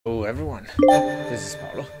Hello everyone, this is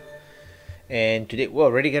Paulo, and today we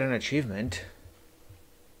already got an achievement.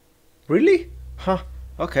 Really? Huh,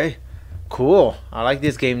 okay. Cool. I like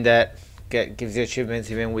this game that gives you achievements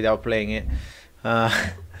even without playing it. Uh,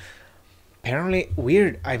 Apparently,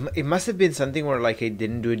 weird. It must have been something where like I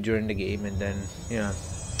didn't do it during the game and then, yeah.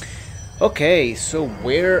 Okay, so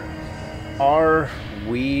where are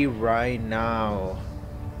we right now?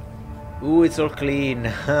 Ooh, it's all clean.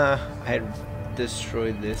 I had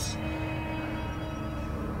destroyed this.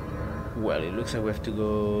 Well, it looks like we have to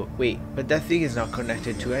go... Wait, but that thing is not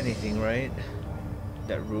connected to anything, right?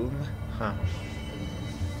 That room? Huh.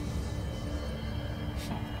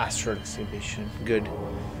 Astral exhibition. Good.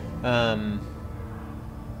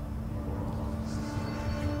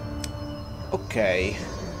 Okay.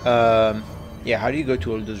 Yeah, how do you go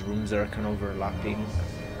to all those rooms that are kind of overlapping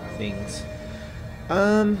things?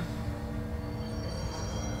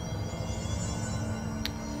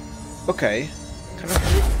 Okay. Kind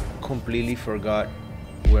of completely forgot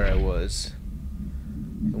where I was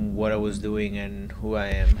and what I was doing and who I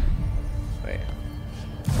am. Wait.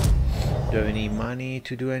 Do I have any money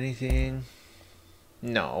to do anything?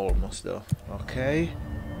 No, almost though. Okay.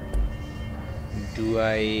 Do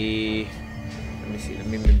I... Let me see, let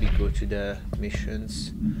me maybe go to the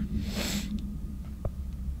missions.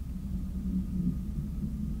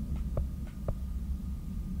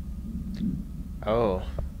 Oh.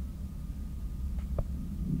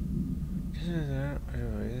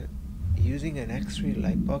 Using an X-ray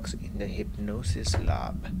light box in the hypnosis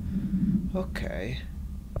lab. Okay.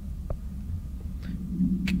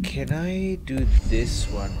 Can I do this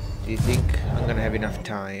one? Do you think I'm gonna have enough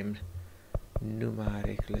time?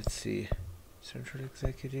 Pneumatic, let's see. Central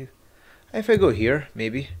executive. If I go here,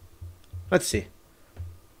 maybe. Let's see.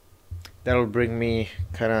 That'll bring me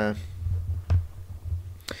kinda...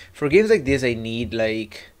 For games like this, I need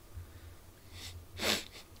like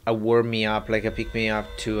a warm me up, like a pick me up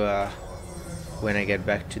to when I get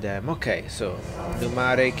back to them. Okay, so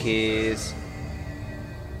pneumatic is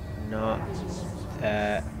not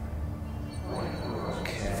that.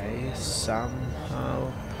 Okay,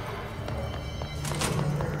 somehow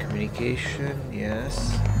communication,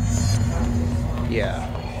 yes. Yeah,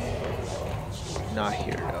 not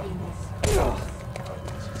here though. No.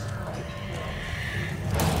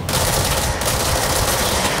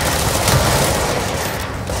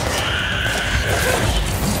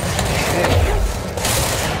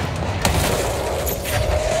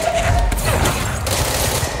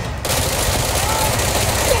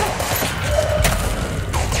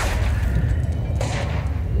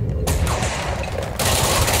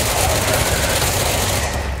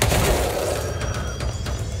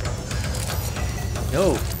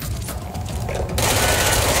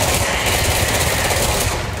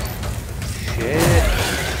 Shit.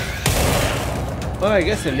 Well, I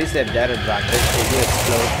guess at least they have that advantage. They do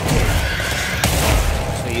explode.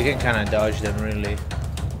 So you can kind of dodge them, really.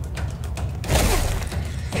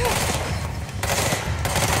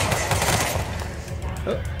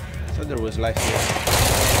 Oh, I thought there was life here.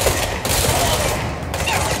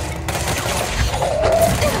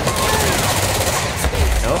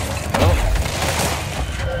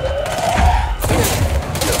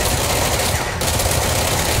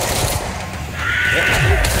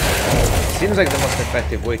 Seems like the most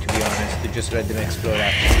effective way, to be honest, to just let them explode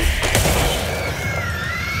after you.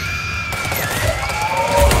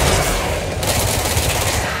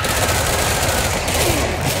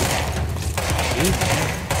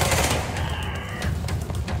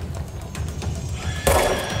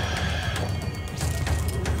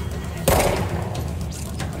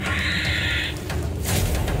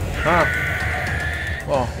 Huh.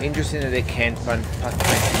 Well, interesting that they can't pathfind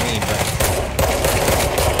to me, but...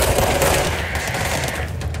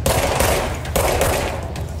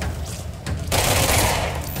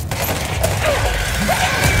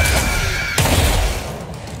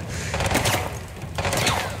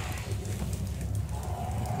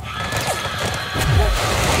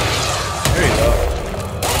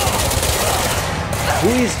 Who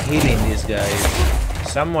is healing these guys?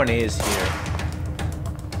 Someone is here.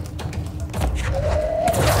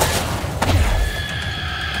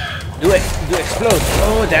 Do explode.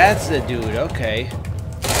 Oh, that's the dude. Okay.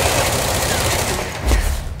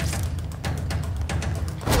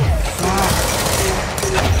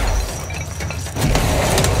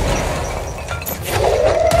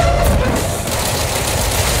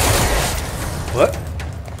 What?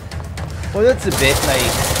 Well, that's a bit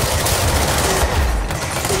like...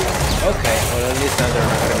 Okay, well at least now they're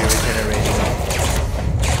not going to be regenerating.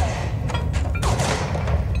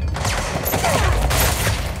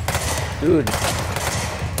 Dude.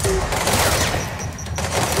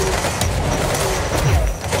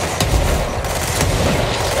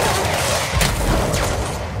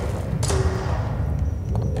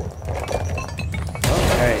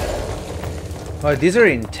 Oh, these are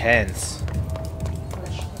intense.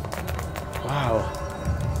 Wow.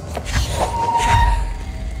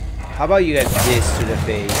 How about you get this to the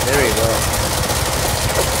face? There you go.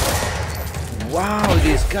 Wow,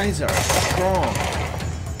 these guys are strong.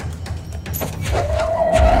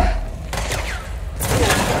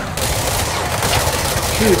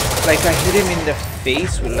 Dude, like I hit him in the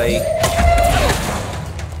face with like...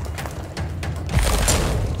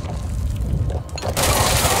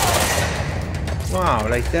 Wow,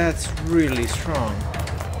 like that's really strong.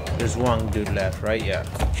 There's one dude left, right? Yeah.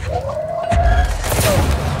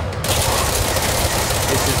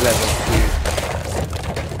 This is level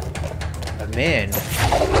 2. But man.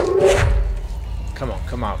 Come on,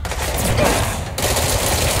 come on.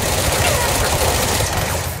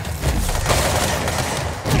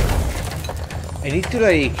 I need to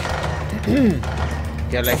like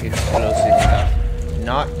get like explosive stuff,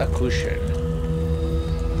 not a cushion.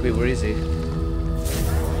 Wait, where is he?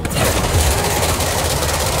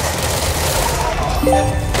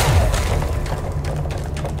 Oh,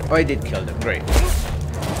 I did kill them. Great.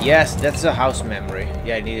 Yes, that's a house memory.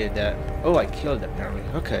 Yeah, I needed that. Oh, I killed them apparently.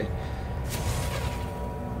 Okay.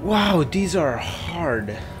 Wow, these are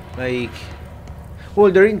hard. Like,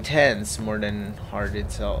 well, they're intense more than hard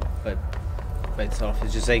itself, but by itself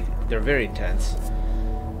it's just like they're very intense.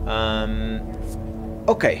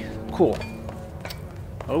 Okay, cool.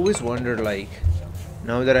 I always wonder, like,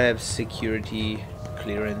 now that I have security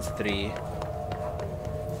clearance 3,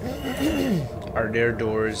 are there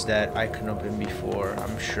doors that I can open before?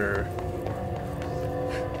 I'm sure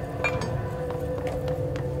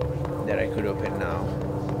that I could open now.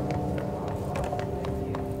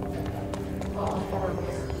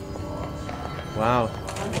 Wow.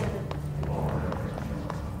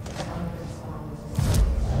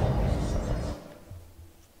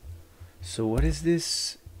 So what is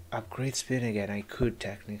this upgrade spin again? I could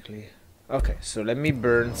technically. Okay, so let me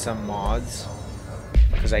burn some mods,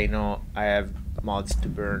 because I know I have mods to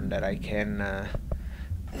burn that I can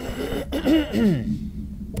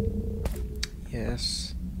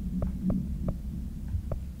yes.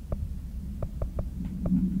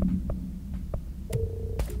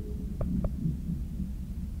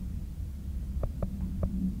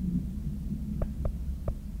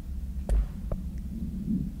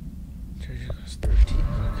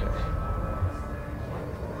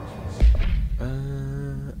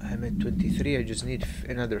 I'm at 23. I just need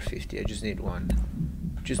another 50. I just need one.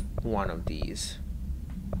 Just one of these.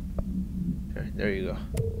 There you go.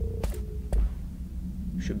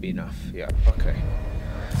 Should be enough. Yeah, okay.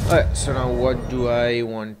 Alright, so now what do I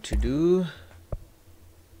want to do?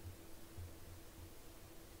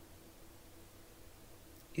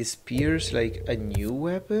 Is Pierce like a new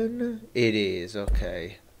weapon? It is,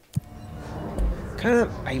 okay. Kind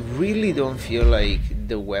of, I really don't feel like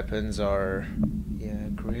the weapons are... Yeah,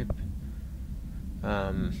 grip.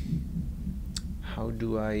 How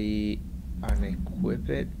do I unequip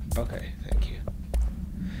it? Okay, thank you.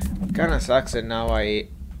 Kinda sucks that now I...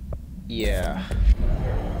 Yeah.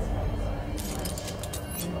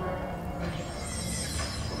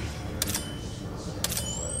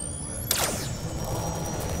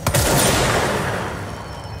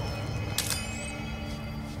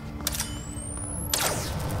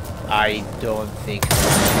 I don't think I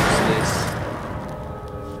can use this.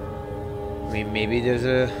 I mean, maybe there's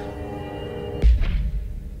a...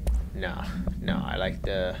 No, I like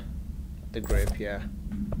the grip, yeah.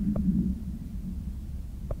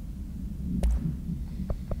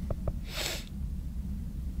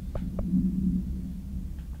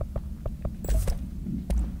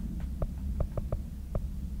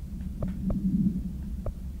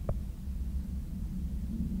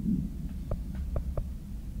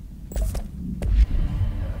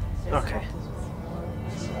 Okay.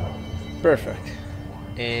 Perfect.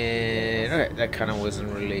 And okay, that kind of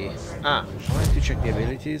wasn't really... I wanted to check the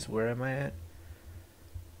abilities. Where am I at?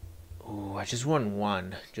 Ooh, I just want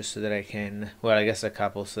one, just so that I can... Well, I guess a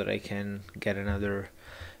couple, so that I can get another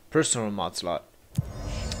personal mod slot.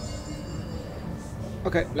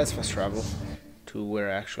 Okay, let's fast travel to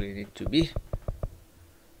where I actually need to be.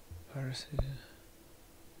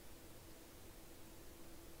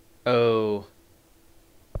 Oh...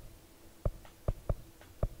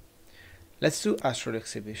 Let's do Astral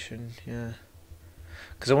Exhibition, yeah.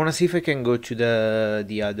 Because I want to see if I can go to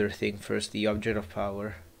the other thing first, the Object of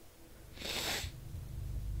Power.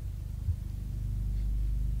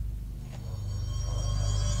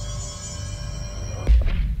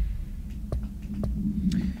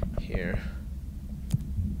 Here.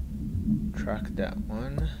 Track that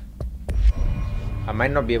one. I might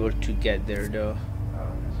not be able to get there though.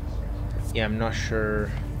 Yeah, I'm not sure.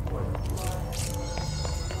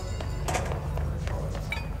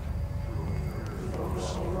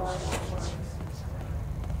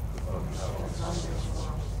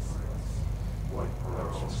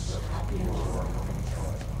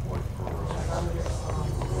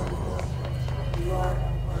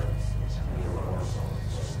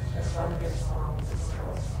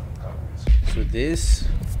 So this.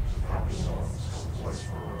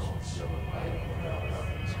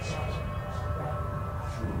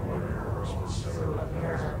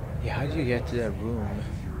 Yeah, how do you get to that room?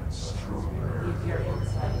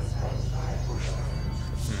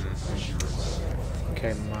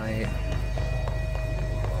 Okay,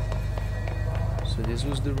 so this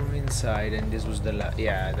was the room inside, and this was the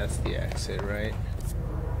yeah, that's the exit, right?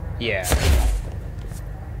 Yeah.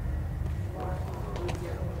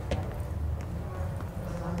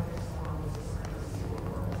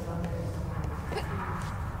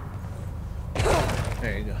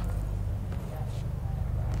 There you go.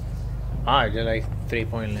 Ah, I did like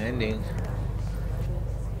 3-point landing.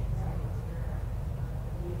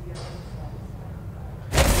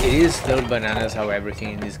 It is still bananas how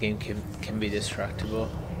everything in this game can be destructible.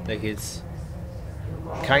 Like, it's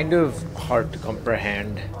kind of hard to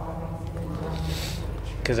comprehend.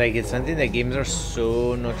 Because like, it's something that games are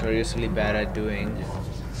so notoriously bad at doing.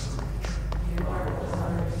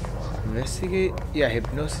 Investigate? Yeah,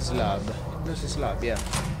 Hypnosis Lab. Hypnosis Lab, yeah.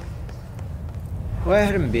 Oh, I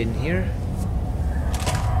hadn't been here.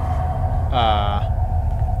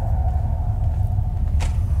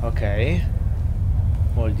 Okay.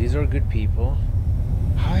 Well, these are good people.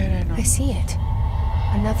 How did I not? I see it.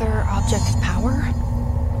 Another object of power?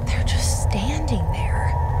 They're just standing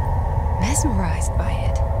there, mesmerized by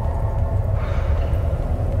it.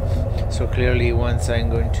 So clearly, once I'm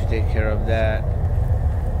going to take care of that,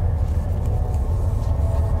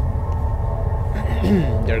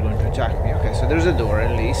 they're going to attack me. Okay, so there's a door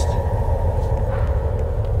at least.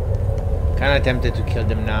 Kinda tempted to kill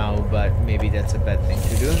them now, but maybe that's a bad thing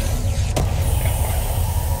to do.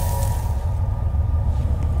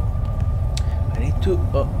 I need to...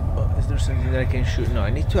 Oh, is there something that I can shoot? No, I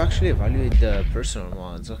need to actually evaluate the personal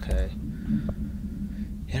mods. Okay.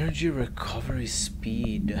 Energy recovery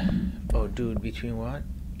speed. Oh, dude, between what?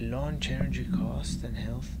 Launch energy cost and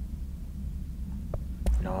health?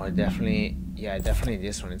 No, definitely... Yeah, definitely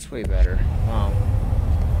this one. It's way better. Wow.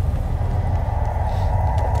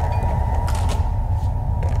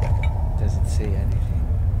 Does it say anything?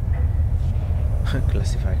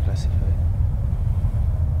 Classify.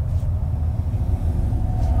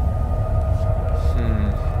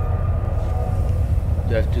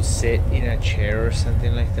 Do I have to sit in a chair or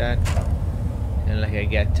something like that? And like I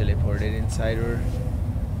get teleported inside, or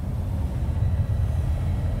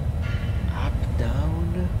up,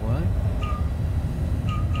 down, what?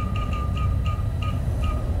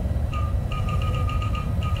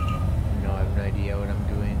 No, I have no idea what I'm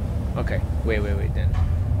doing. Okay, wait then.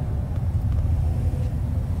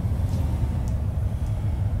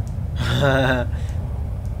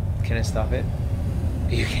 Can I stop it?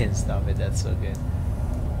 You can stop it, that's so good.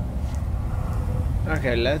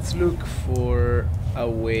 Okay, let's look for a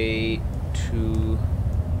way to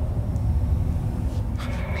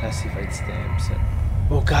classified stamps.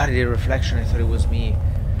 Oh god, the reflection, I thought it was me.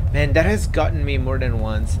 Man, that has gotten me more than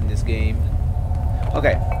once in this game.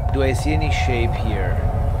 Okay, do I see any shape here?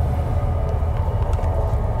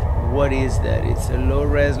 What is that? It's a low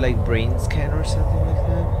res like brain scan or something like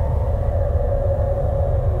that?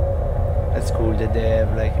 That's cool that they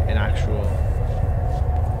have like an actual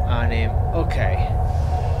name. Okay.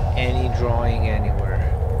 Any drawing anywhere.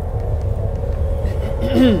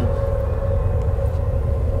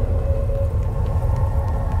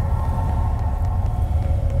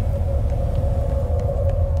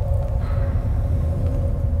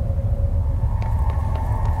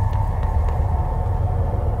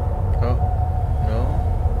 Oh, no.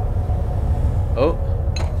 Oh.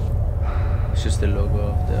 It's just the logo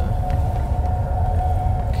of the...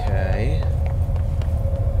 Okay.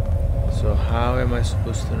 So how am I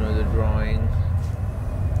supposed to know the drawing?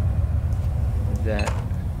 That...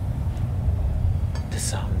 The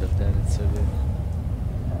sound of that, it's so good.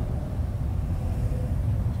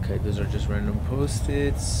 Okay, those are just random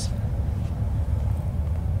post-its.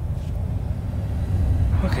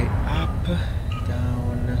 Okay, up,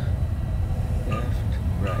 down, left,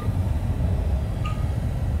 right.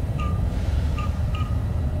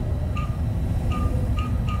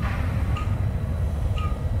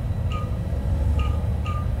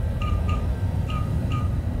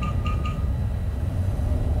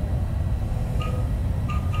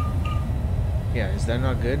 Yeah, is that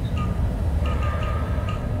not good?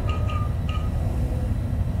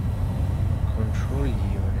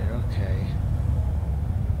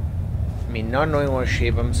 mean, not knowing what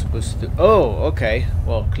shape I'm supposed to... Oh, okay.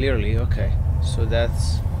 Well, clearly, okay. So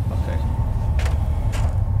that's... Okay.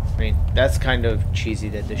 I mean, that's kind of cheesy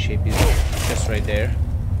that the shape is just right there.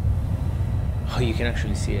 Oh, you can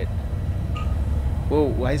actually see it. Whoa,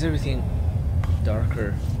 why is everything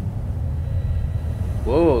darker?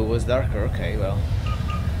 Whoa, it was darker. Okay, well.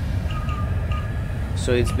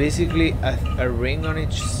 So it's basically a ring on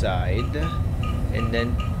each side and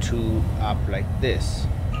then two up like this.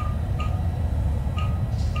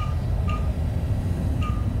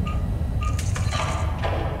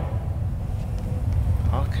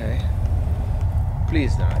 Okay.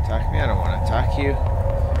 Please don't attack me. I don't want to attack you.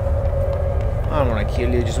 I don't want to kill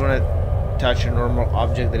you. I just want to touch a normal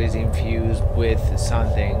object that is infused with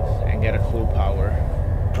something and get a cool power.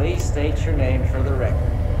 Please state your name for the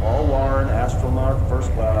record. Paul Warren, Astromark,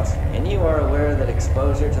 First Class. And you are aware that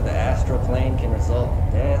exposure to the astral plane can result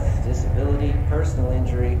in death, disability, personal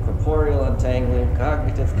injury, corporeal untangling,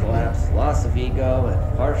 cognitive collapse, loss of ego,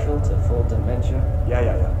 and partial to full dementia?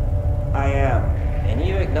 Yeah. I am. And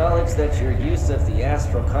you acknowledge that your use of the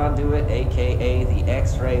astral conduit, aka the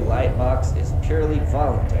X-ray light box, is purely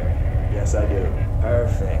voluntary? Yes, I do.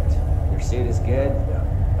 Perfect. Your suit is good? Yeah.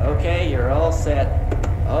 Okay, you're all set.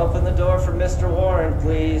 Open the door for Mr. Warren,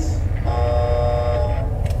 please.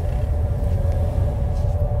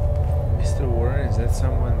 Mr. Warren, is that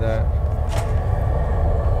someone that...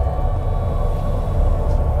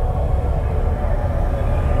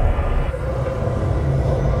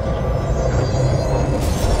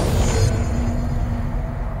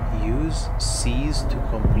 Use C's to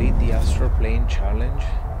complete the astral plane challenge?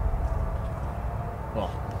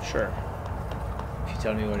 Well, sure. If you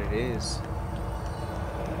tell me what it is.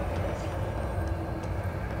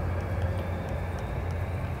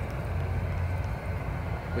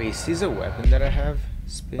 Wait, is this a weapon that I have?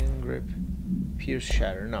 Spin, grip, pierce,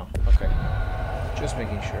 shatter. No, okay. Just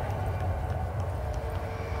making sure.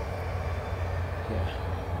 Yeah.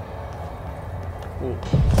 Whoa.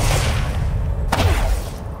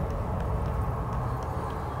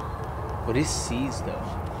 What is seize though?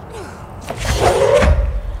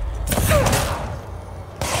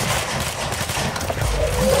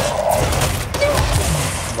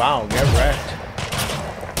 Wow, get wrecked.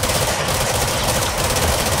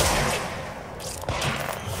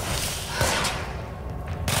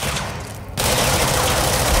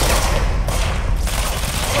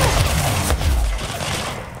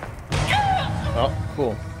 Oh,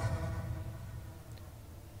 cool.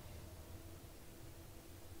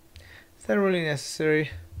 Is that really necessary?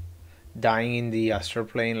 Dying in the astral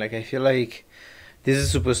plane? Like, I feel like this is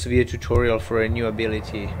supposed to be a tutorial for a new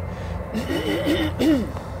ability.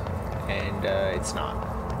 And it's not.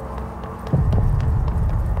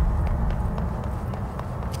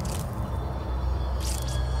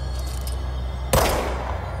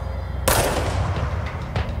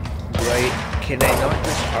 Right, can I not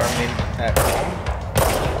just harm him at all?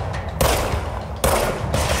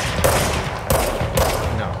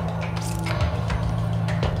 No.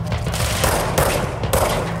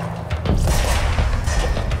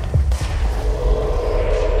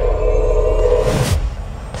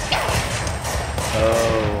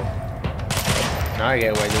 Oh. Now I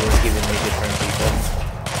get why they were giving me different people.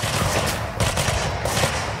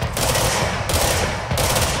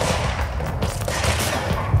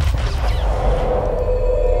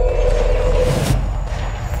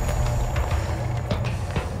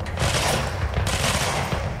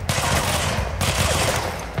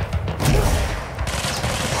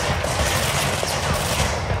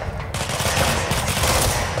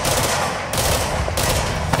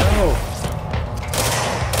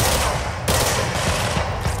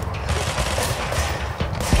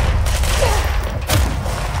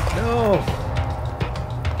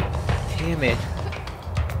 Damn it.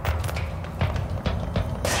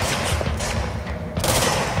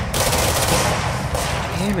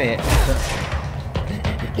 Damn it.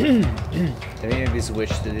 Let me maybe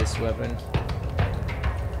switch to this weapon.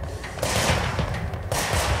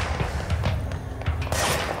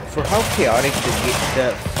 For how chaotic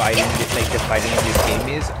the fighting in this game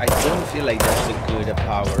is, I don't feel like that's a good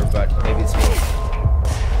power, but maybe it's me.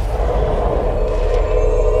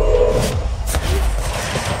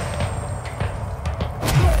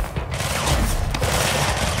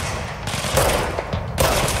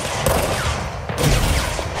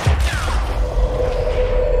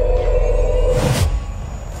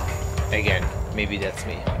 Again, maybe that's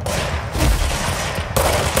me.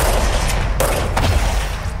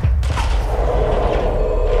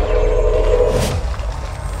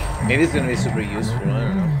 Maybe it's gonna be super useful, I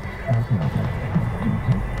don't know.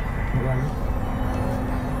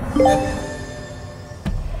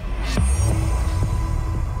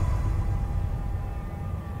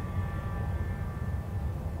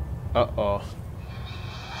 Uh-oh.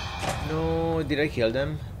 No, did I kill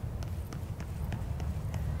them?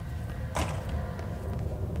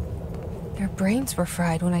 Their brains were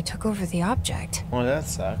fried when I took over the object. Oh, that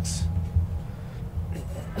sucks.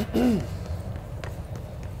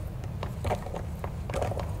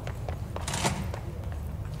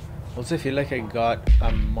 Also, I feel like I got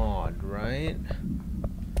a mod, right?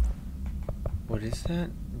 What is that?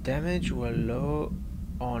 Damage while low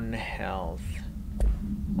on health.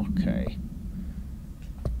 Okay.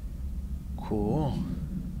 Cool.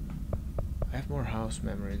 I have more house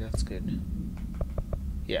memory, that's good.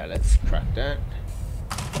 Yeah, let's crack that.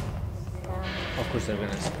 Of course they're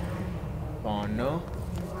gonna spawn, no?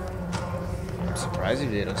 I'm surprised if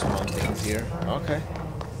they don't spawn things here. Okay.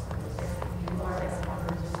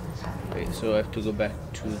 Wait, so I have to go back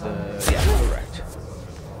to the... yeah, correct.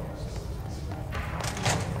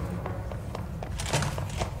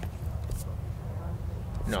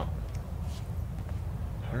 No.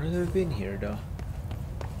 I don't know if I've been here though.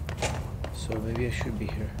 So maybe I should be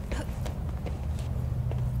here.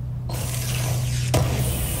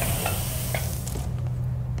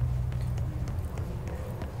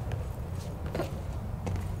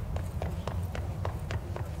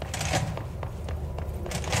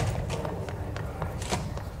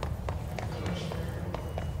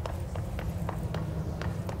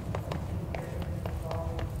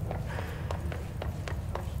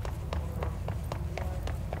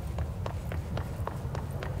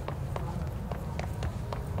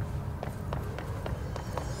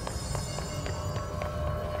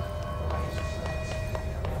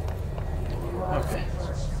 Okay.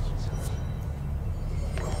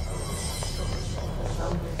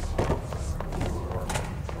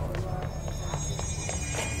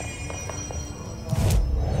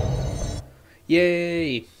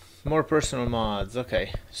 Yay! More personal mods.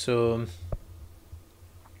 Okay, so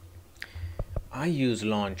I use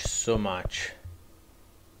launch so much.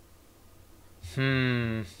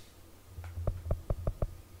 I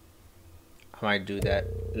might do that.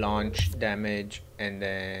 Launch, damage, and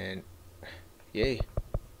then yay.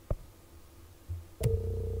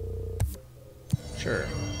 Sure.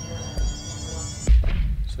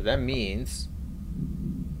 So that means...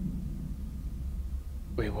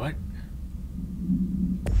 wait, what?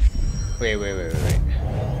 Wait.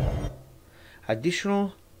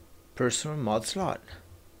 Additional personal mod slot.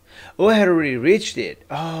 Oh, I had already reached it.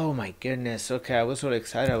 Oh my goodness. Okay, I was so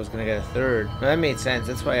excited I was gonna get a third. No, that made sense.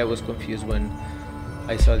 That's why I was confused when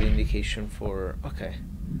I saw the indication for... okay.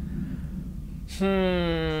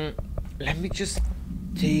 Let me just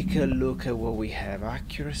take a look at what we have.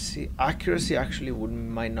 Accuracy actually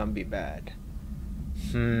might not be bad.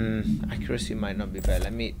 Accuracy might not be bad.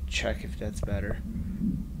 Let me check if that's better.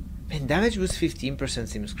 Man, damage was 15%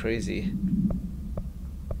 seems crazy.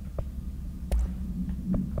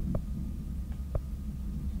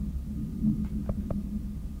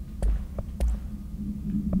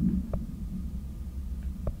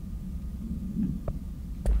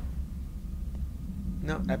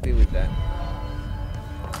 No, happy with that.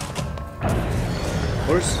 Of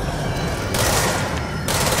course.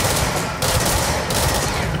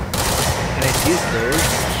 Can I seize those?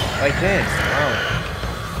 Oh, I can. Wow.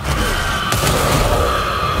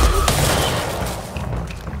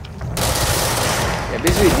 Yeah,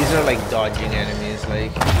 basically these are like dodging enemies,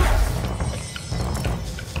 like...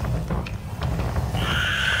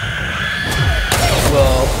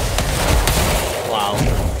 well... wow.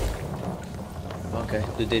 Okay,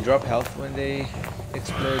 do they drop health when they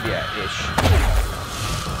explode? Yeah, ish.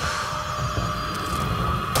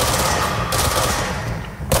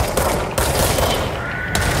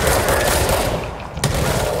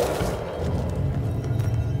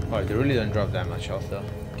 Oh, they really don't drop that much health though.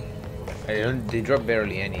 They drop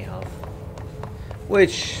barely any health.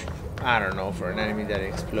 Which, I don't know, for an enemy that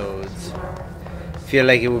explodes. Feel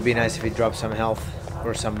like it would be nice if it dropped some health,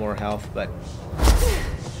 or some more health, but...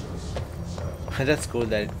 that's cool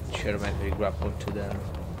that it should automatically grapple to them.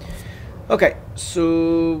 Okay,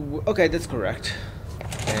 so... okay, that's correct.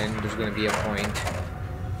 And there's gonna be a point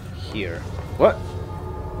here. What?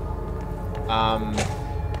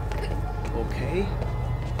 Okay.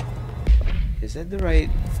 Is that the right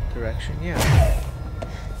direction? Yeah.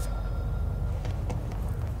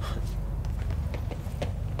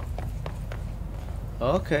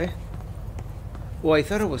 Okay. Oh, I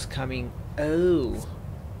thought it was coming... oh.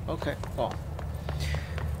 Okay. Oh.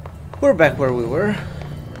 We're back where we were.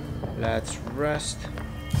 Let's rest.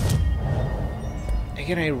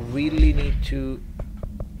 Again, I really need to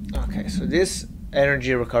Okay, so this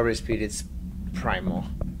energy recovery speed is primal.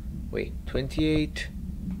 Wait, 28,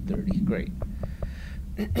 30, great.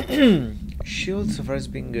 Shield so far has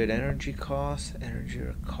been good. Energy cost, energy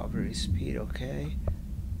recovery speed, okay.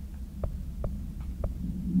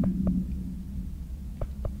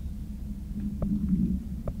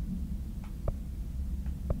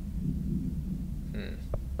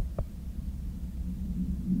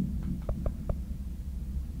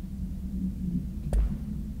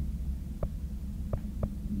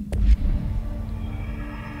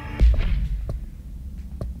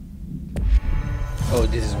 Oh,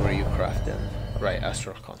 this is where you craft them. Right,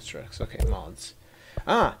 astral constructs. Okay, mods.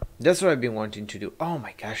 Ah, that's what I've been wanting to do. Oh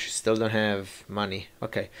my gosh, still don't have money.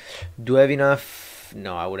 Okay. Do I have enough?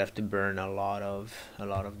 No, I would have to burn a lot of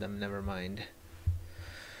them. Never mind.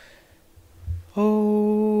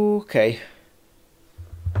 Okay.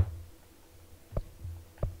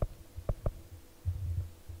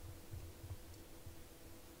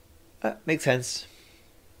 Makes sense.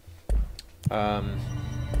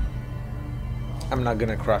 I'm not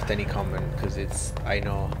gonna craft any common because it's, I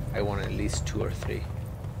know I want at least 2 or 3.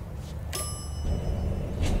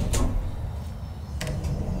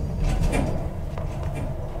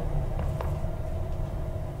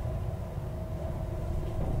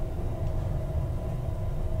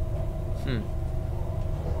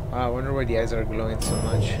 I wonder why the eyes are glowing so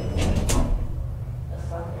much.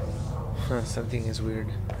 Huh, something is weird.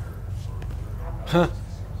 Huh.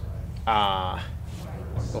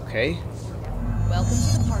 Okay. Welcome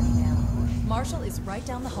to the party now. Marshall is right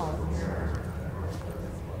down the hall.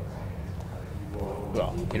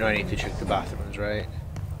 Well, you know I need to check the bathrooms, right?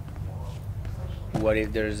 What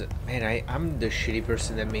if there's... Man, I'm the shitty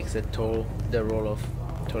person that makes the roll of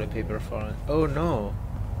toilet paper fall. Oh no.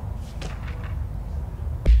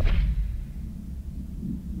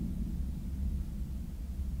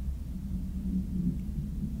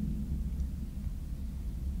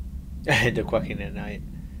 The quacking at night.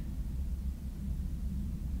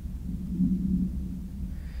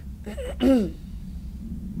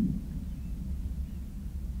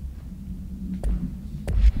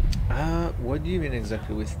 What do you mean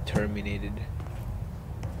exactly with terminated?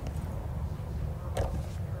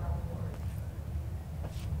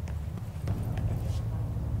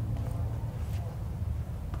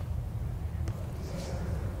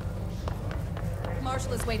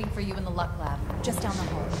 Marshall is waiting for you in the luck lab, just down the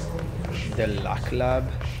hall. The luck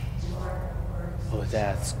lab? Oh,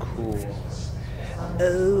 that's cool.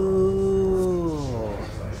 Oh.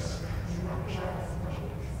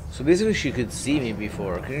 So basically she could see me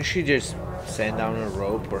before. Couldn't she just send down a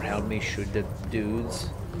rope or help me shoot the dudes?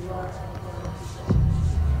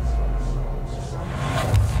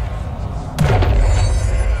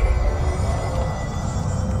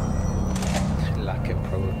 Luck and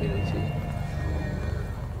probability.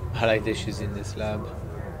 I like that she's in this lab.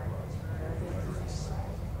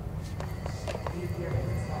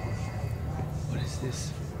 What is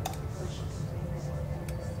this?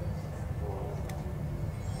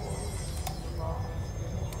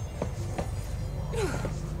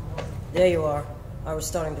 There you are. I was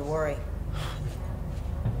starting to worry.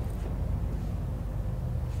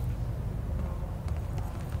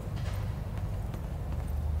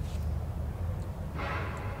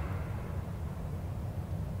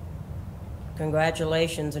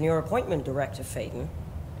 Congratulations on your appointment, Director Phaeton.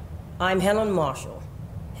 I'm Helen Marshall,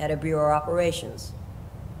 head of Bureau Operations.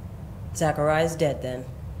 Zachariah's dead then,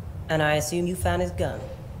 and I assume you found his gun.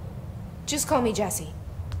 Just call me Jesse.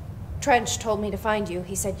 Trench told me to find you.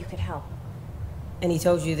 He said you could help. And he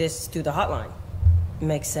told you this through the hotline.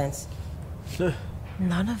 Makes sense.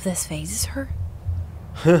 None of this phases her?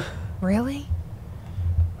 Really?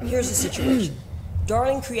 Here's the situation.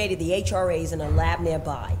 Darling created the HRAs in a lab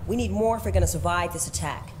nearby. We need more if we're gonna survive this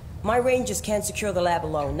attack. My rangers can't secure the lab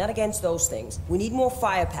alone, not against those things. We need more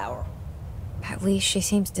firepower. At least she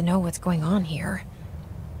seems to know what's going on here.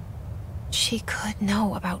 She could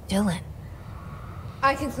know about Dylan.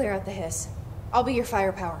 I can clear out the hiss. I'll be your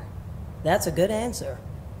firepower. That's a good answer.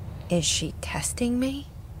 Is she testing me?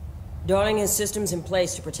 Darling has systems in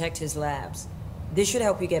place to protect his labs. This should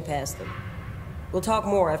help you get past them. We'll talk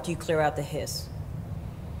more after you clear out the hiss.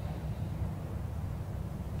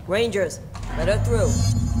 Rangers, let her through.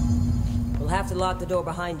 We'll have to lock the door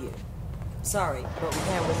behind you. Sorry, but we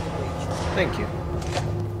can't risk a breach. Thank you.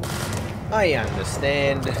 I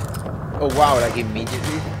understand. Oh wow, like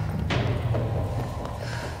immediately.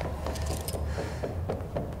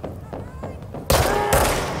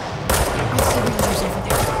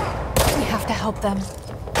 Help them.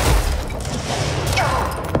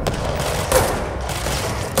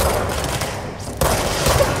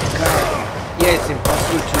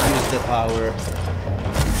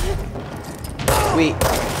 Wait.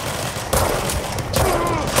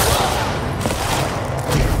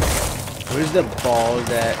 Where's the ball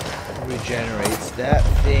that regenerates? That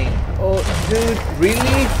thing. Oh, dude,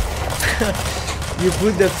 really? You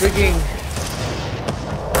put the freaking...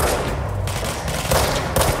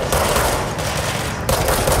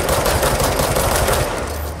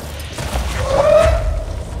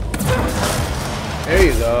 There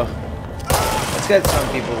you go. Let's get some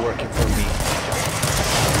people working for me.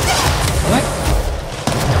 What?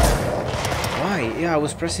 Why? Yeah, I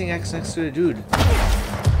was pressing X next to the dude. Give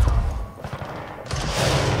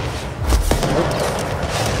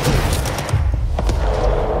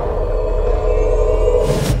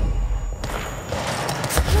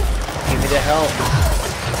me the help.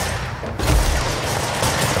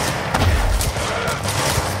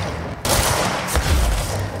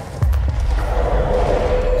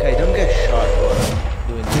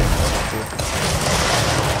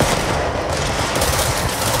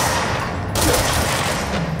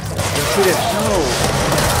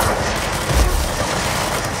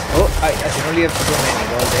 I can only have so many.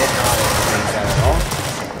 Well, they're not explained that at all.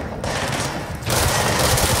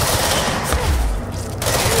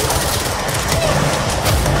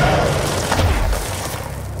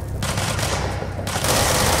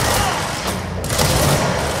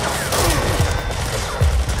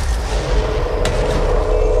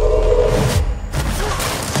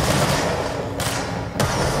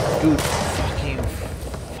 Dude, fucking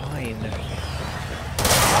fine.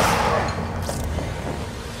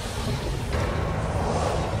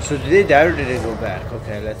 So did they die or did they go back?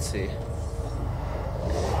 Okay, let's see.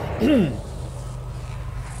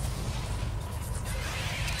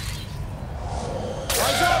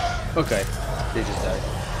 Okay, they just died.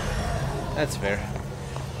 That's fair.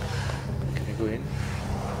 Can I go in?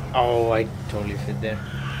 Oh, I totally fit there.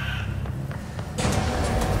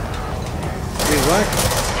 Wait, what?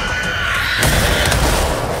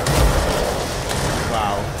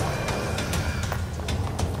 Wow.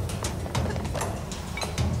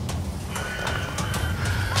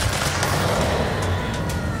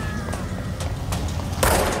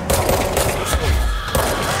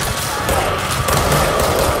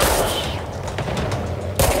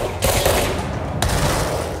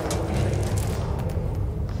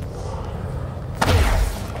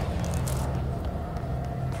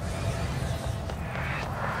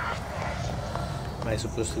 Am I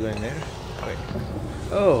supposed to go in there? Wait.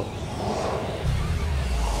 Oh.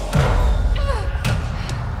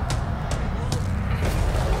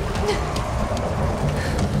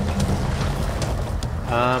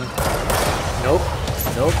 Nope.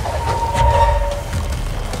 Nope.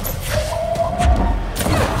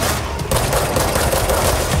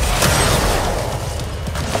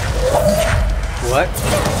 What?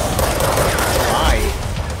 Why?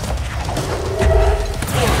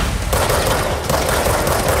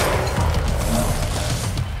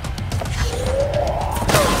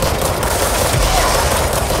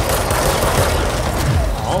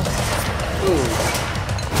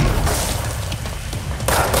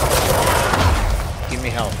 Give me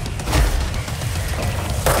help.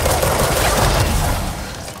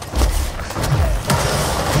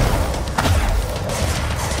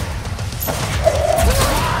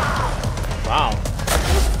 Wow.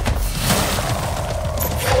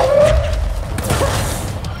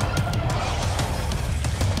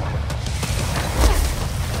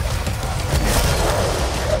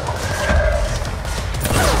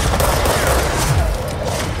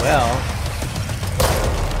 Well.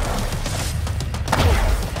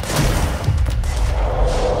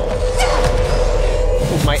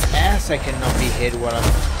 My ass, I cannot be hit while I'm...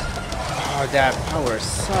 Oh, that power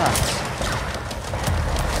sucks.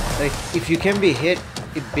 Like, if you can be hit,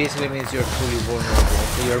 it basically means you're fully vulnerable.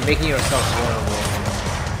 So you're making yourself vulnerable.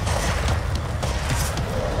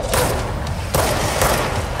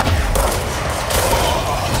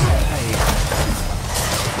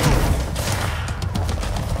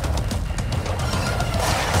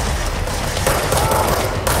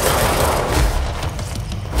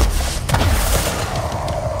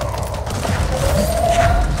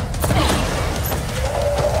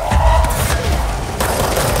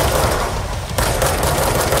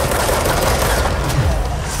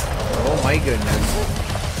 My goodness.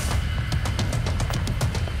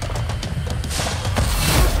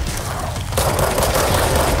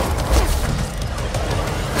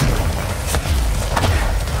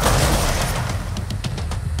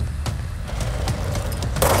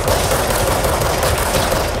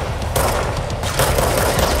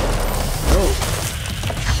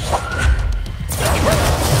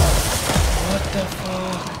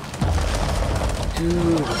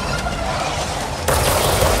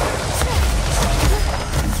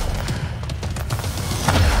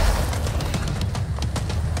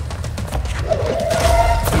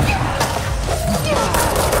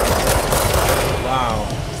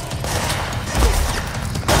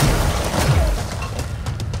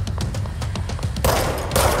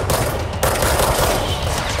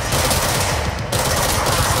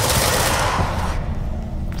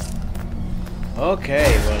 Okay,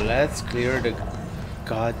 well, let's clear the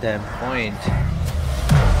goddamn point.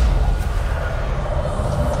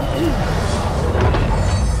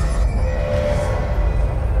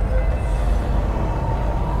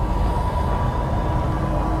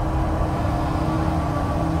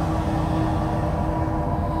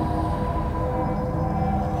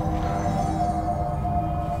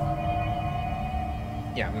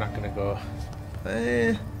 Yeah, I'm not gonna go.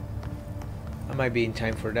 I might be in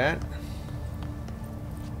time for that.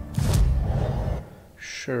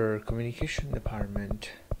 Sure, communication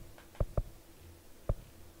department.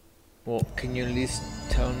 Well, can you at least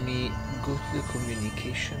tell me, go to the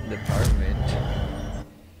communication department.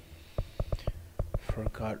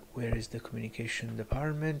 Forgot where is the communication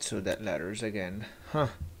department, so that letters again. Huh.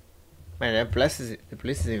 Man, the place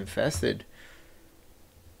is infested.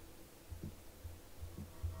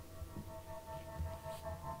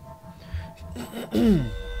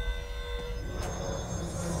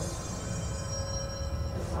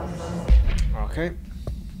 Okay.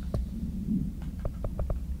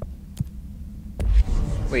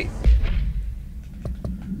 Wait.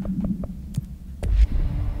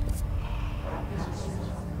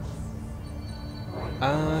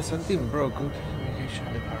 Something broke. Go to the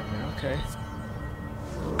communication department. Okay.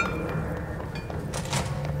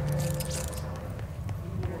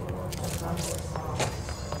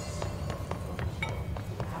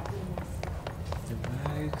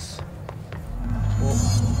 Pneumatics.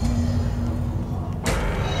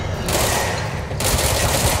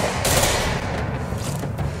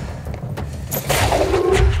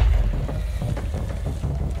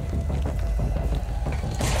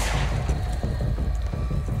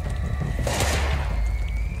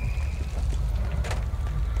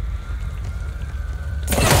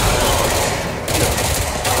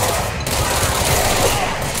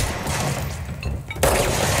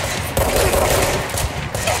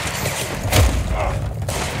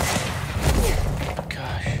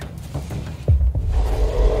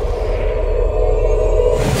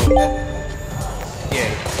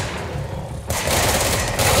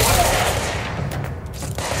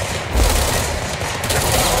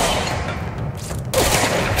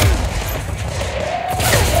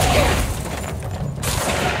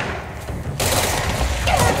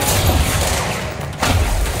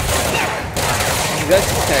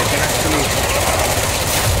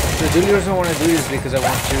 The only reason I want to do this because I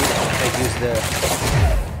want to like use the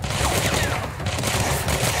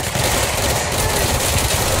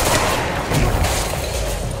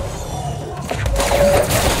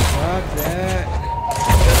fuck that.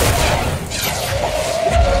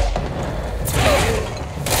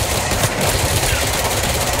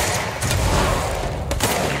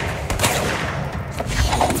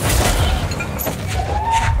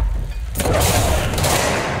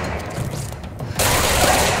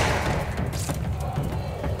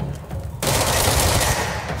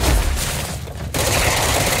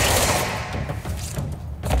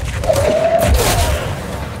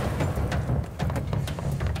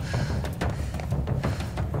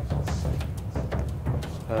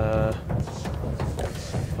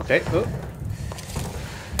 Okay. Oh.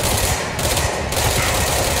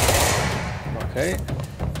 Okay.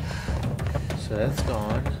 So that's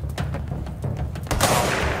gone.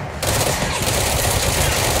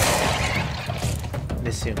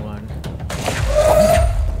 Missing one.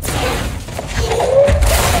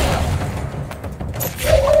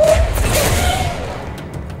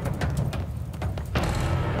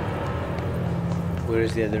 Where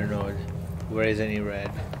is the other node? Where is any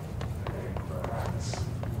red?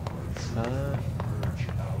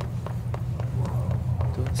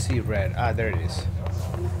 Don't see red. Ah, there it is.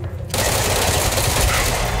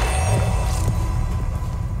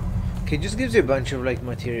 Okay, it just gives you a bunch of like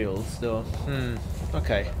materials though.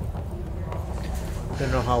 Okay.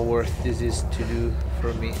 Don't know how worth this is to do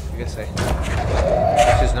for me. I guess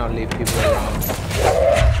let's just not leave people around.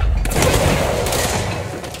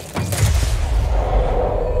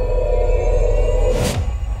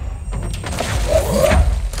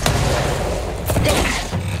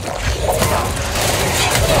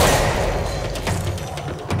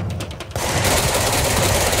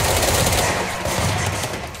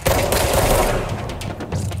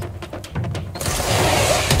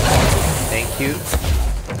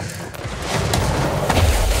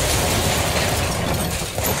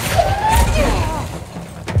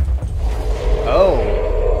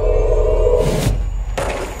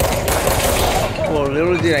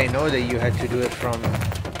 I know that you had to do it from,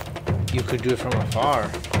 you could do it from afar.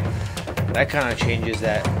 That kind of changes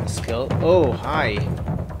that skill. Oh, hi.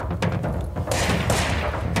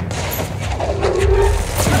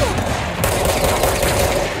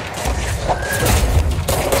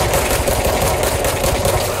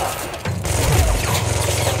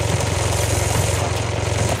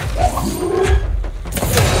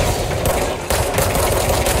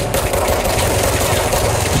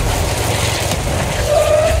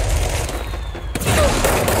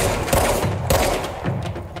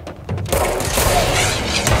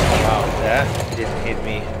 that didn't hit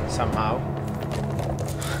me somehow.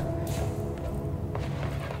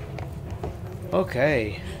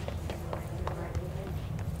 Okay.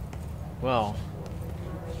 Well,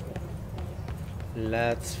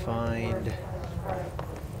 let's find...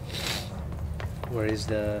 Where is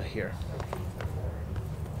the... here.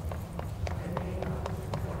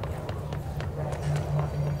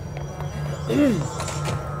 There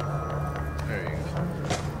you go.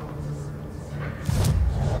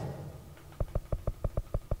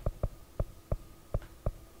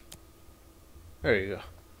 There you go.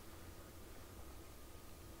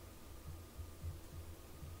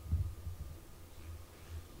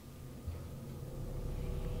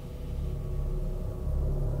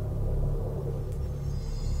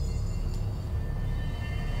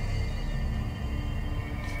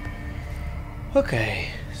 Okay,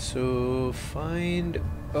 so find...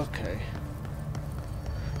 okay.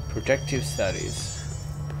 Protective studies.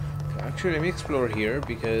 Okay, actually, let me explore here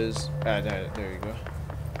because... there you go.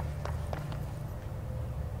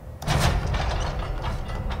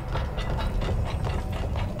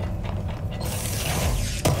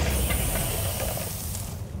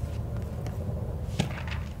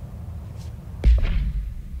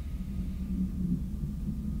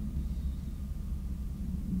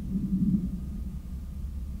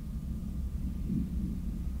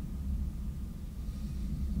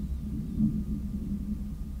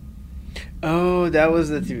 Oh, that was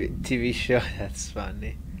the TV show. That's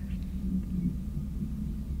funny.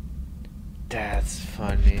 That's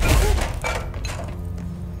funny.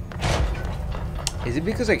 Is it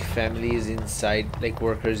because like families inside, like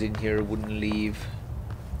workers in here wouldn't leave?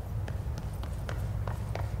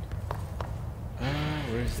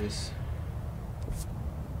 Where is this?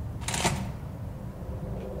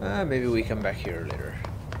 Maybe we come back here later.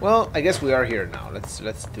 Well, I guess we are here now. Let's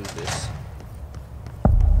do this.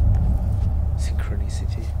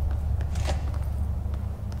 Synchronicity.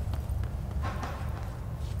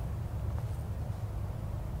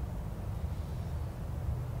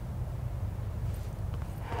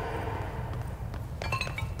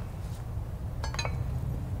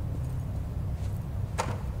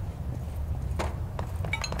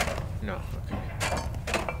 No, okay.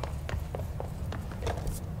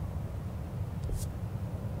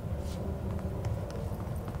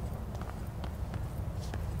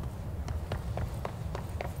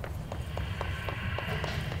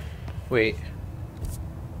 Wait.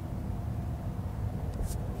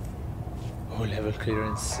 Oh, level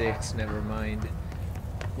clearance 6, never mind.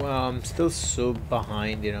 Well, I'm still so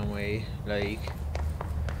behind in a way, like...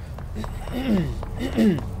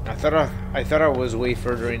 I thought I was way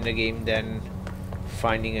further in the game than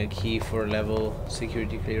finding a key for level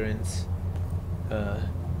security clearance.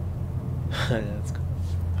 That's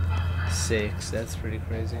 6, that's pretty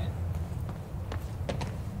crazy.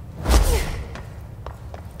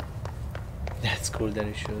 That's cool that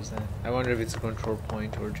it shows that. I wonder if it's a control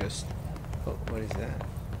point or just... oh, what is that?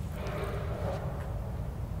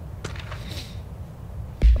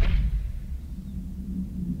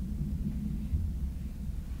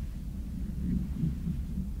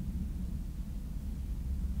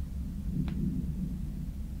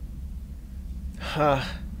 Huh.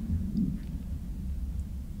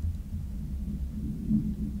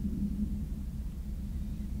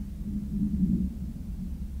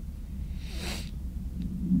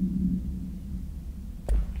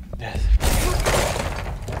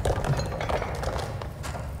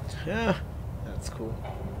 Yeah, that's cool.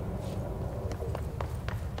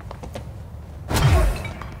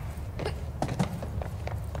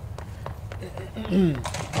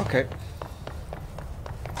 Okay.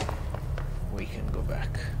 We can go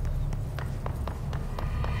back.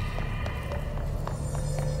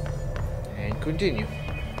 And continue.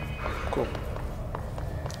 Cool.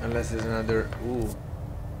 Unless there's another... ooh.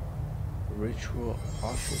 Ritual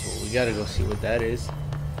hospital. We gotta go see what that is.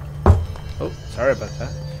 Oh, sorry about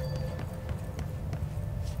that.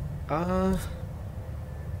 Oh.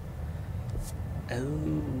 I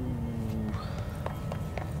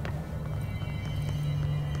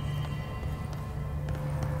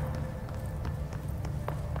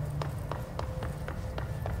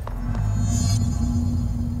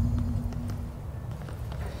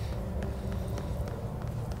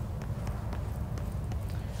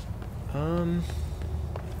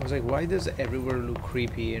was like, why does everywhere look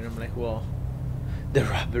creepy? And I'm like, well, the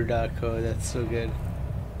rubber duck. Oh, that's so good.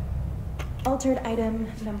 Altered item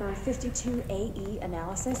number 52AE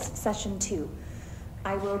analysis, session 2.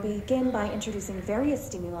 I will begin by introducing various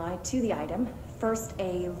stimuli to the item. First,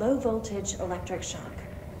 a low voltage electric shock.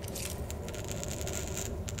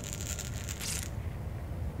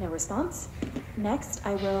 No response. Next,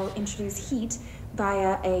 I will introduce heat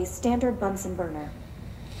via a standard Bunsen burner.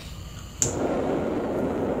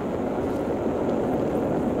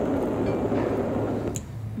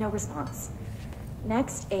 No response.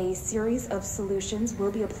 Next, a series of solutions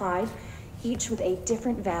will be applied, each with a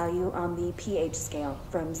different value on the pH scale,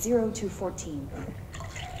 from 0 to 14.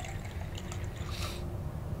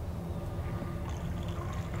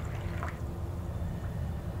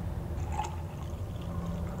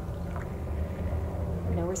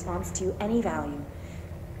 No response to any value.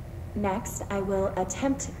 Next, I will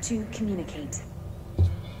attempt to communicate.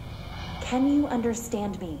 Can you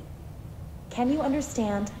understand me? Can you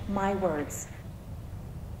understand my words?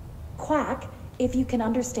 Quack if you can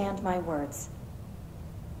understand my words.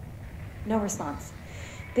 No response.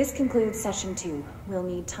 This concludes session 2. We'll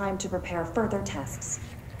need time to prepare further tests.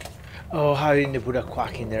 Oh, how didn't they put a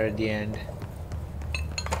quack in there at the end?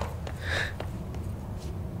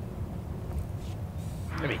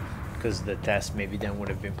 I mean, because the test maybe then would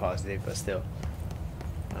have been positive, but still.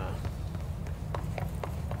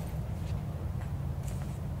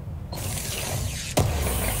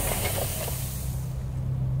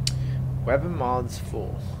 Weapon mods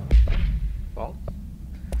full. Well,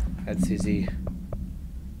 that's easy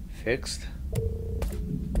fixed.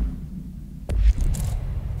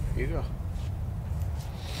 Here you go.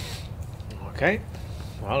 Okay,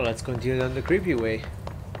 well, let's continue down the creepy way.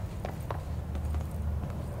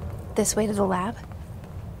 This way to the lab?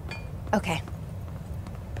 Okay.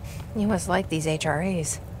 You must like these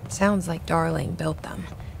HRAs. Sounds like Darling built them.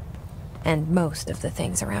 And most of the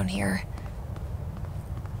things around here.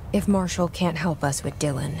 If Marshall can't help us with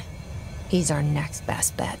Dylan, he's our next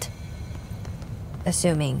best bet.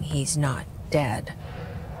 Assuming he's not dead.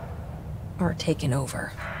 Or taken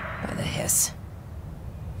over by the hiss.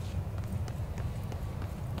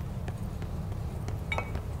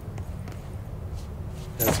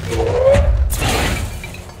 That's cool.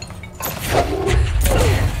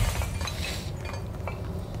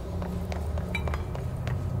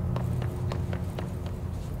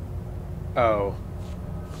 Oh.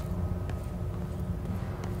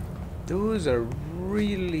 Those are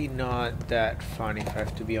really not that fun, if I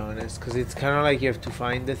have to be honest, because it's kind of like you have to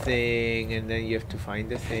find the thing and then you have to find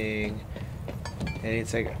the thing, and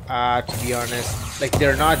it's like, to be honest, like,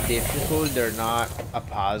 they're not difficult, they're not a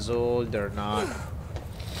puzzle, they're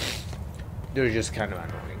just kind of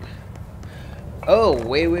annoying. Oh,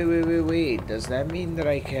 wait, does that mean that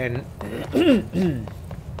I can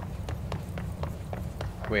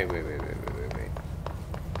wait.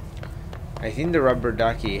 I think the rubber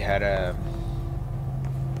ducky had a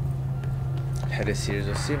series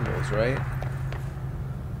of symbols, right?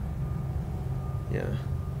 Yeah.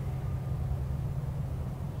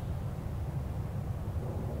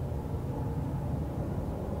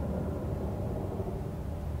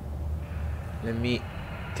 Let me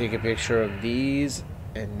take a picture of these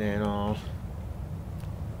and then I'll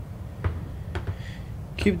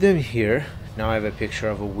keep them here. Now I have a picture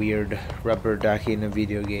of a weird rubber ducky in a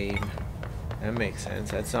video game. That makes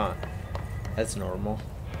sense. That's normal.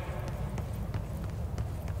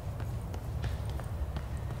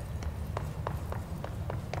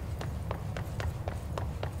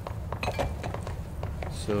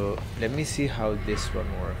 So let me see how this one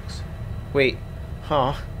works. Wait,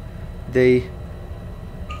 huh?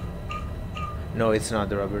 No, it's not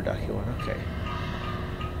the rubber ducky one. Okay.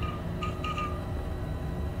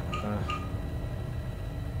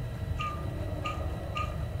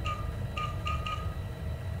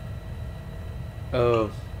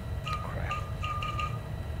 Oh, crap.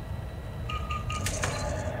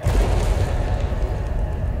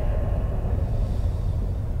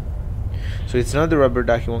 So it's not the rubber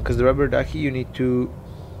ducky one, because the rubber ducky you need to...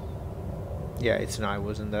 Yeah, it's not, it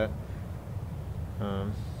wasn't that.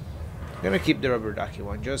 I'm gonna keep the rubber ducky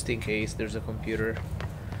one, just in case there's a computer.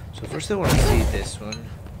 So first I want to see this one.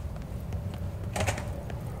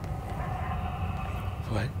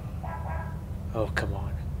 What? Oh, come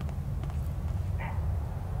on.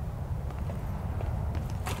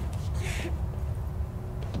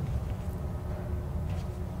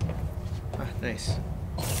 Nice.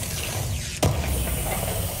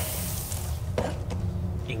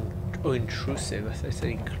 Intrusive. I said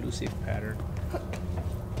inclusive pattern.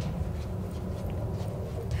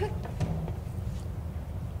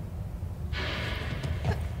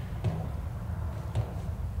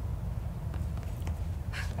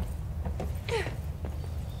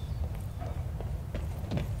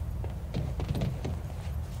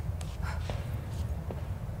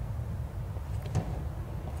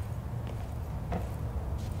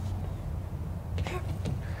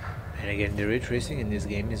 again, the ray tracing in this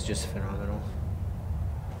game is just phenomenal.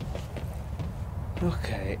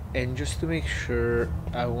 Okay, and just to make sure,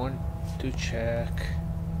 I want to check.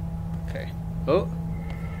 Okay. Oh.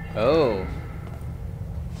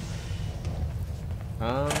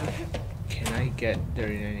 Can I get there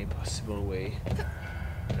in any possible way?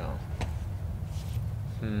 No.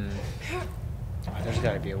 Oh, there's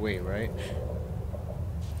gotta be a way, right?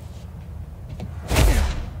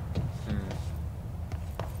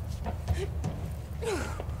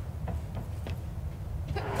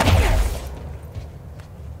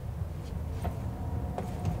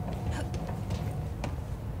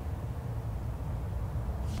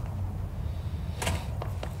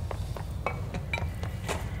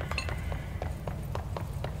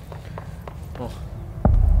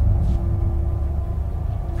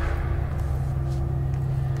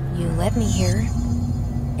 You let me here.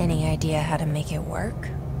 Any idea how to make it work?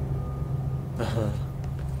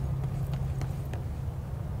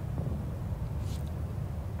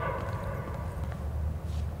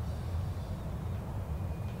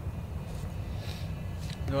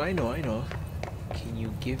 No, I know. Can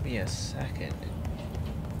you give me a second?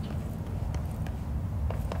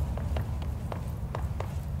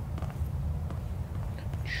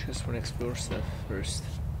 Just want to explore stuff first.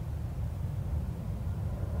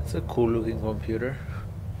 It's a cool looking computer.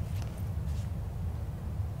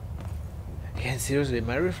 Yeah, seriously,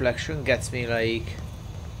 my reflection gets me like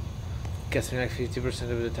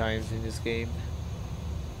 50% of the times in this game.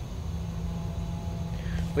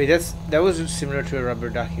 Wait, that was similar to a rubber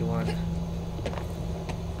ducky one.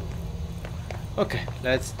 Okay,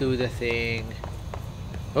 let's do the thing.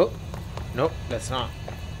 Oh, nope, that's not.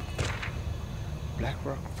 Black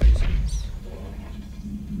Rock Prisons.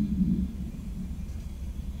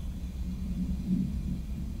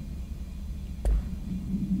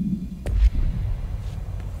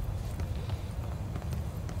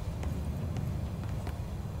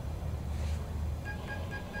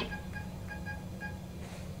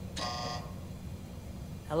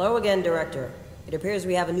 Hello again, Director. It appears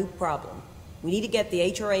we have a new problem. We need to get the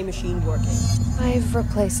HRA machine working. I've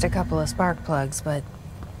replaced a couple of spark plugs, but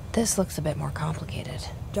this looks a bit more complicated.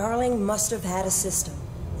 Darling must have had a system.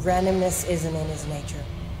 Randomness isn't in his nature.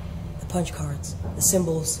 The punch cards, the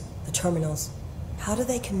symbols, the terminals. How do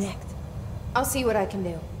they connect? I'll see what I can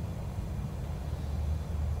do.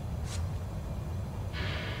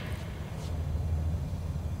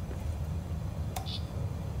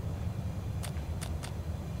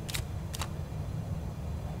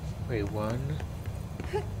 Wait, one.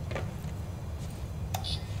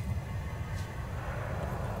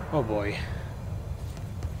 Oh boy.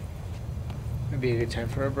 Maybe a good time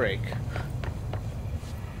for a break.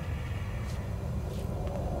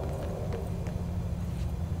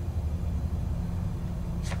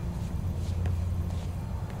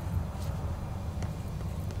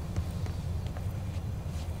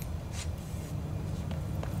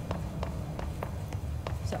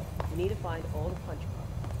 So, we need to find all the punch cards.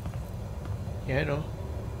 Yeah, I know.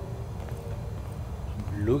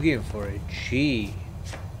 I'm looking for a G4.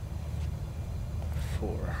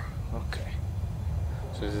 Okay.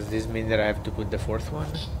 So does this mean that I have to put the fourth one?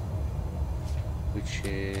 Which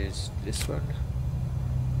is this one?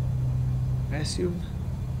 I assume?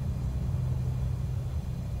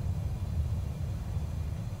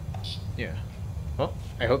 Yeah. Oh,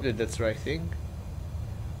 I hope that that's the right thing.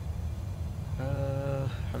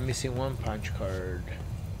 I'm missing one punch card.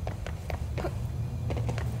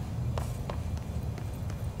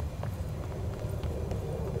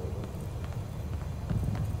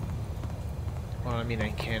 Well, I mean, I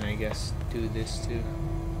can, I guess, do this too.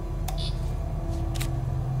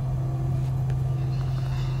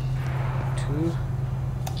 Two.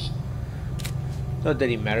 Not that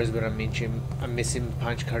it matters, but I'm missing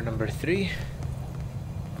punch card number 3.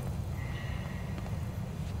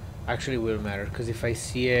 Actually, will matter, because if I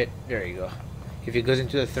see it, there you go. If it goes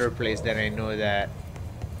into the third place, then I know that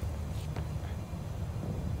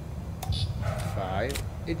 5.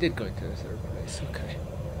 It did go into the third place. Okay.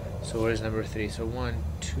 So where's number 3? So 1,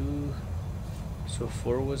 2. So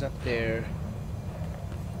 4 was up there.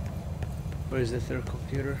 Where's the third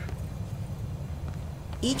computer?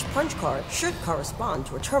 Each punch card should correspond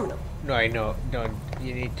to a terminal. No, I know. No,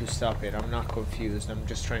 you need to stop it. I'm not confused. I'm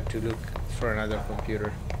just trying to look for another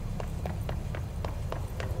computer.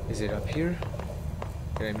 Is it up here?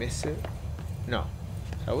 Did I miss it? No.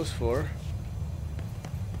 That was 4.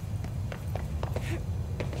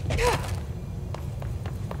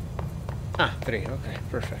 Ah, 3. Okay,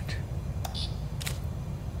 perfect.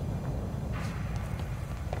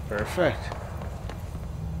 Perfect.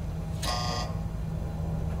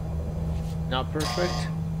 Not perfect.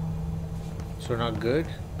 So not good.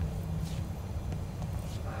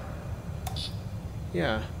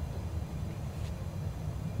 Yeah.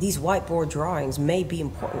 These whiteboard drawings may be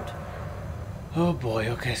important. Oh boy,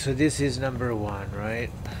 okay, so this is number 1, right?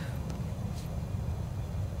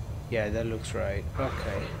 Yeah, that looks right.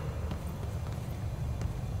 Okay.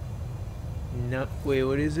 No, wait,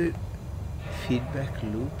 what is it? Feedback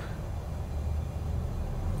loop?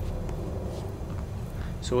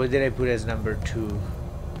 So what did I put as number 2?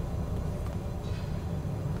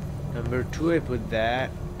 Number 2 I put that,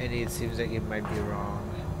 and it seems like it might be wrong.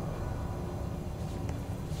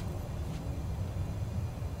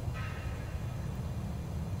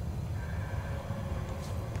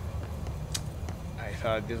 I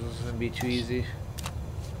thought this was gonna be too easy.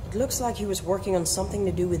 It looks like he was working on something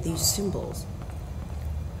to do with these symbols.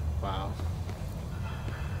 Wow.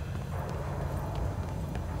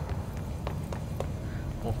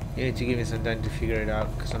 Well, you need to give me some time to figure it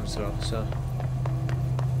out because I'm slow, so.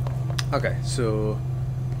 Okay, so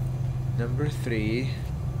number 3.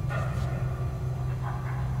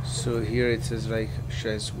 So here it says like,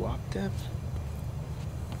 should I swap them?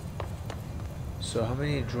 So how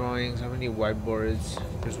many drawings, how many whiteboards?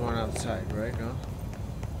 There's one outside, right? No?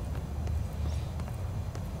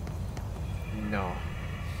 No.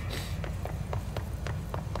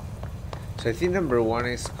 So I think number 1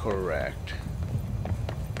 is correct.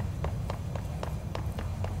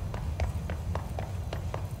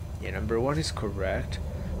 Yeah, number 1 is correct.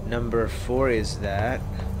 Number 4 is that,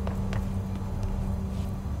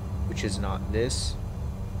 which is not this.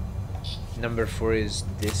 Number 4 is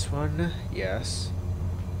this one. Yes.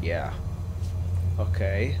 Yeah.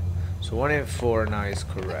 Okay. So 1 and 4 now is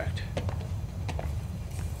correct.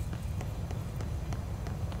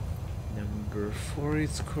 Number 4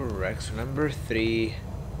 is correct. So number 3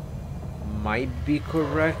 might be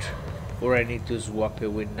correct, or I need to swap it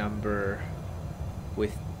with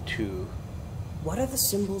 2. What do the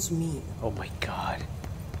symbols mean? Oh my god.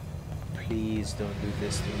 Please don't do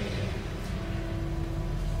this to me.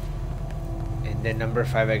 And then number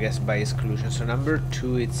 5, I guess by exclusion. So number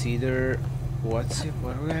 2, it's either what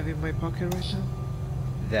do I have in my pocket right now?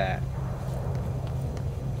 That.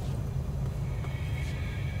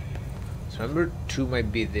 So number 2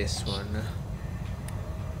 might be this one.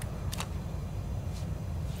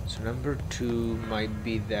 So number 2 might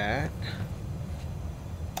be that.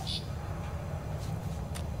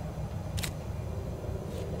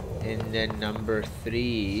 And then number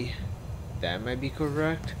 3, that might be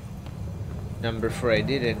correct. Number 4 I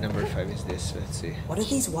did, and number 5 is this. Let's see. What do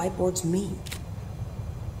these whiteboards mean?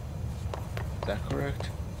 Is that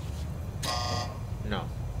correct? No.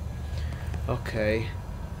 Okay.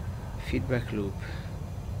 Feedback loop.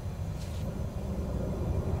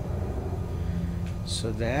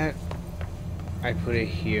 So that, I put it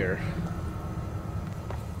here.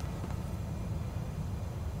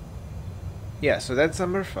 Yeah, so that's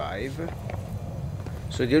number 5.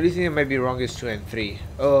 So the only thing that might be wrong is 2 and 3.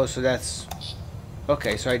 Oh, so that's...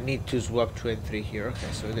 Okay, so I need to swap 2 and 3 here.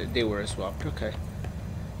 Okay, so they were swapped. Okay.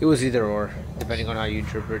 It was either or, depending on how you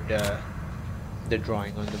interpret the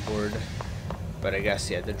drawing on the board. But I guess,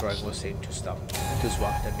 yeah, the drawing was saying to swap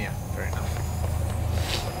them. Yeah, fair enough.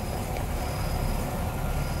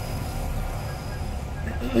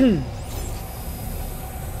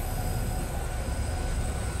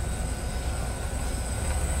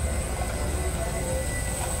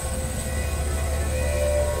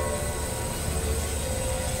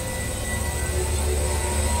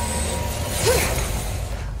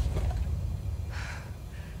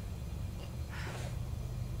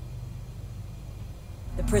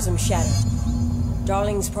 The prism shattered.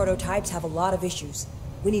 Darling's prototypes have a lot of issues.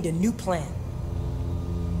 We need a new plan.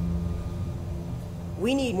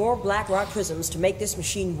 We need more Blackrock prisms to make this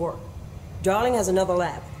machine work. Darling has another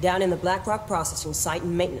lab, down in the Blackrock processing site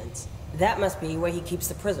and maintenance. That must be where he keeps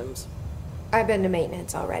the prisms. I've been to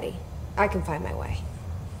maintenance already. I can find my way.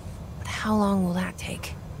 But how long will that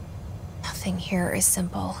take? Nothing here is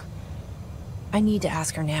simple. I need to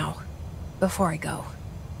ask her now, before I go.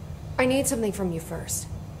 I need something from you first.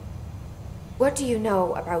 What do you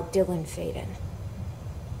know about Dylan Faden?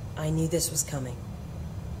 I knew this was coming.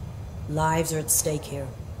 Lives are at stake here,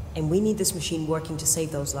 and we need this machine working to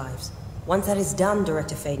save those lives. Once that is done,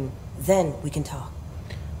 Director Faden, then we can talk.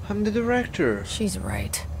 I'm the director. She's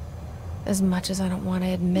right. As much as I don't want to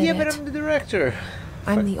admit it. Yeah, but I'm the director.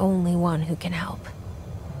 I'm the only one who can help.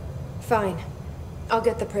 Fine. I'll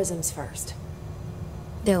get the prisms first.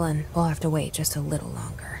 Dylan will have to wait just a little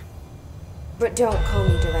longer. But don't call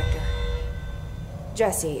me director.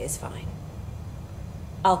 Jesse is fine.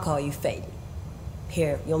 I'll call you Faden.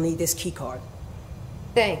 Here, you'll need this keycard.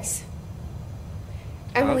 Thanks.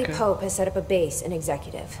 Emily Okay. Pope has set up a base in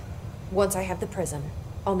Executive. Once I have the prism,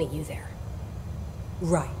 I'll meet you there.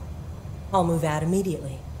 Right. I'll move out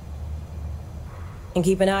immediately. And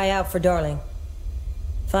keep an eye out for Darling.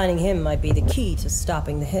 Finding him might be the key to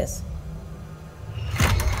stopping the hiss.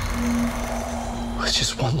 It's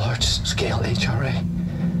just one large-scale HRA.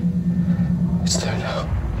 It's there now.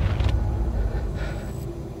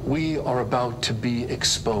 We are about to be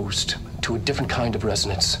exposed to a different kind of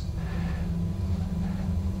resonance.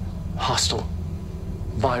 Hostile,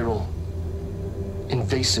 viral,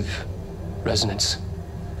 invasive resonance.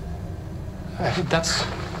 That's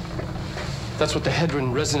what the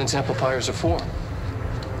Hedron resonance amplifiers are for.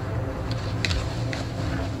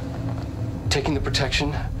 Taking the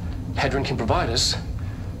protection Hedron can provide us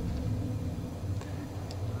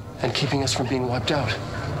and keeping us from being wiped out.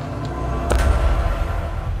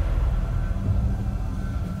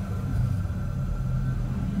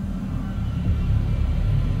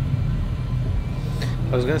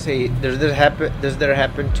 I was gonna say, does there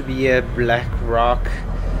happen to be a black rock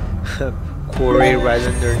quarry right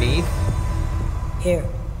underneath? Here,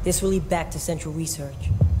 this will lead back to Central Research.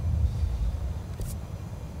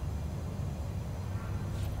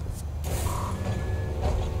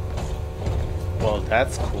 Well,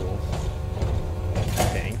 that's cool.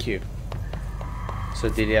 Thank you. So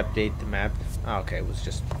did he update the map? Oh, okay, it was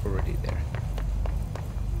just already there.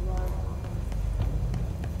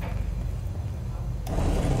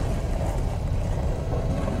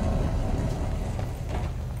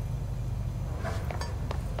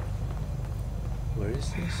 Where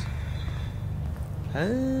is this?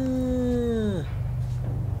 Ah.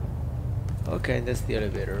 Okay, that's the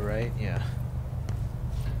elevator, right? Yeah.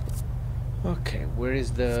 Okay, where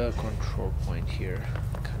is the control point here?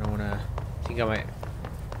 Kinda wanna... I think I might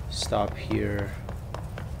stop here.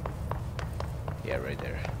 Yeah, right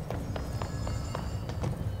there.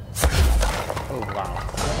 Oh, wow.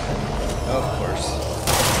 Of course.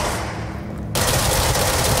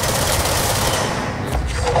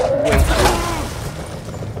 Wait.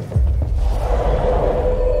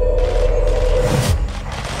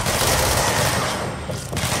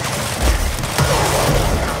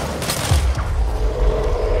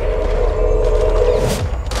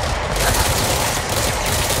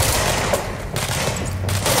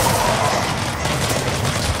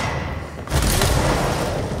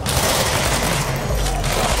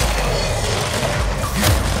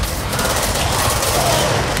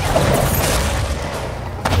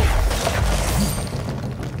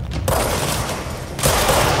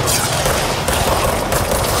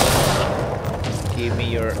 Give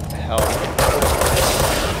me your help.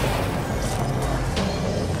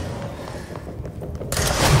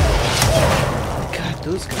 God,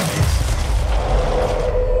 those guys.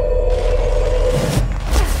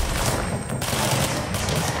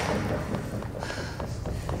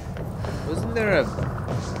 Wasn't there a...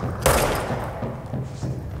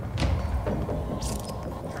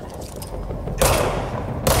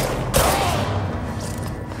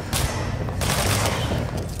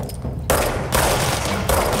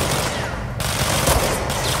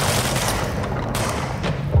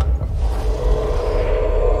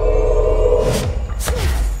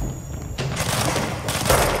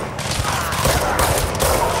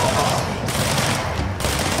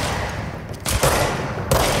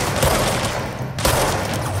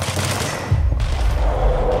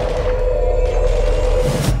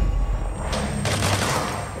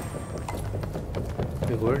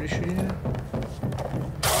 Wait, where did she do that?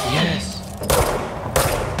 Yes!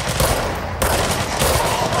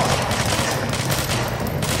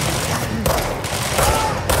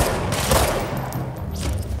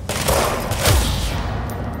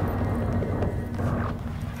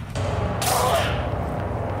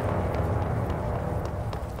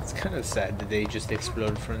 It's kind of sad that they just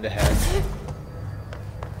explode from the head.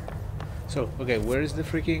 So, okay, where is the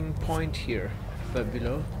freaking point here? But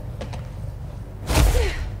below?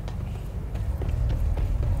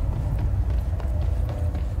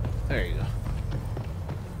 There you go.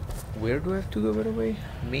 Where do I have to go, by the way?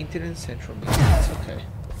 Maintenance, central maintenance, okay.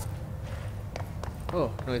 Oh,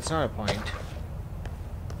 no, it's not a point.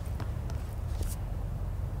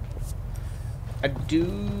 A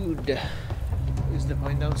dude. Is the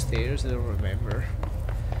point downstairs? I don't remember.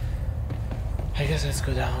 I guess let's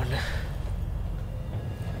go down.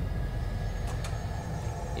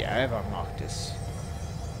 Yeah, I have unlocked this.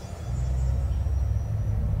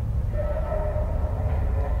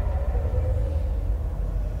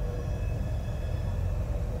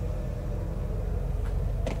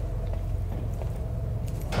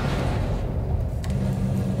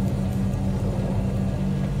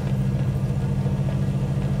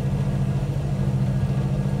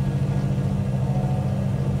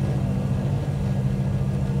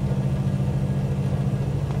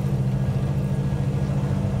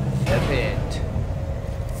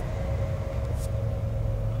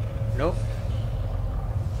 Nope.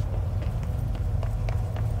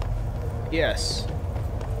 Yes.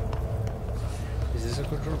 Is this a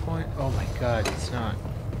control point? Oh my god, it's not.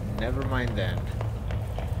 Never mind then.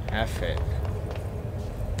 F it.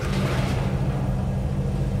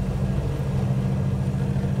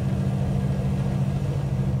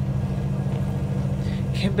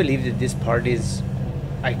 Can't believe that this part is...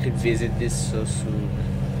 I could visit this so soon.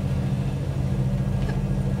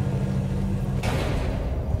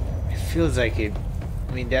 It feels like it...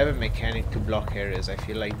 I mean, they have a mechanic to block areas. I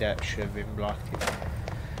feel like that should have been blocked if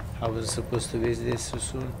I was supposed to visit this so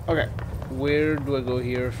soon. Okay, where do I go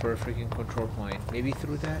here for a freaking control point? Maybe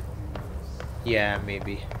through that? Yeah,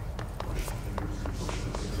 maybe.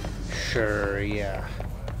 Sure, yeah.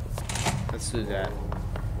 Let's do that.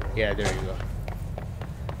 Yeah, there you go.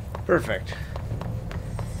 Perfect.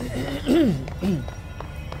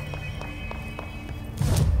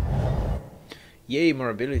 Yay, more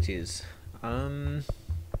abilities.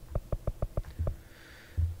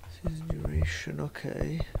 Duration,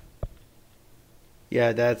 okay.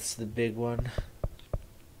 Yeah, that's the big one.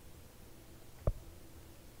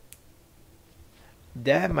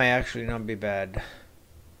 That might actually not be bad.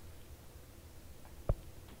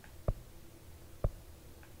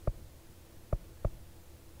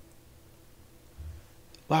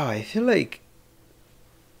 Wow, I feel like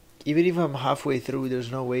even if I'm halfway through,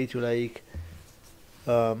 there's no way to like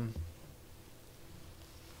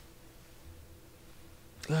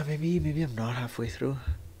maybe I'm not halfway through.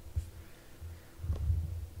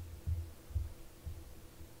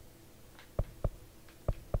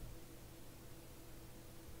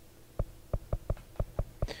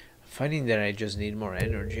 Finding that I just need more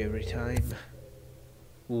energy every time.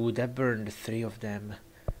 Ooh, that burned 3 of them.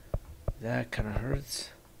 That kind of hurts.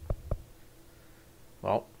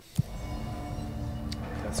 Well,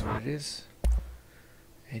 that's what it is.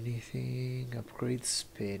 Anything, upgrade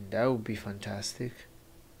spin, that would be fantastic.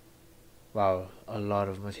 Wow, a lot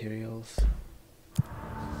of materials.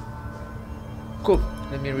 Cool,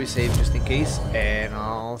 let me resave just in case, and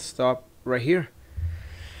I'll stop right here.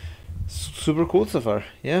 Super cool so far.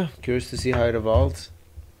 Yeah, curious to see how it evolves.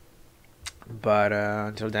 But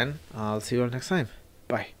until then, I'll see you all next time.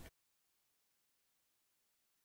 Bye.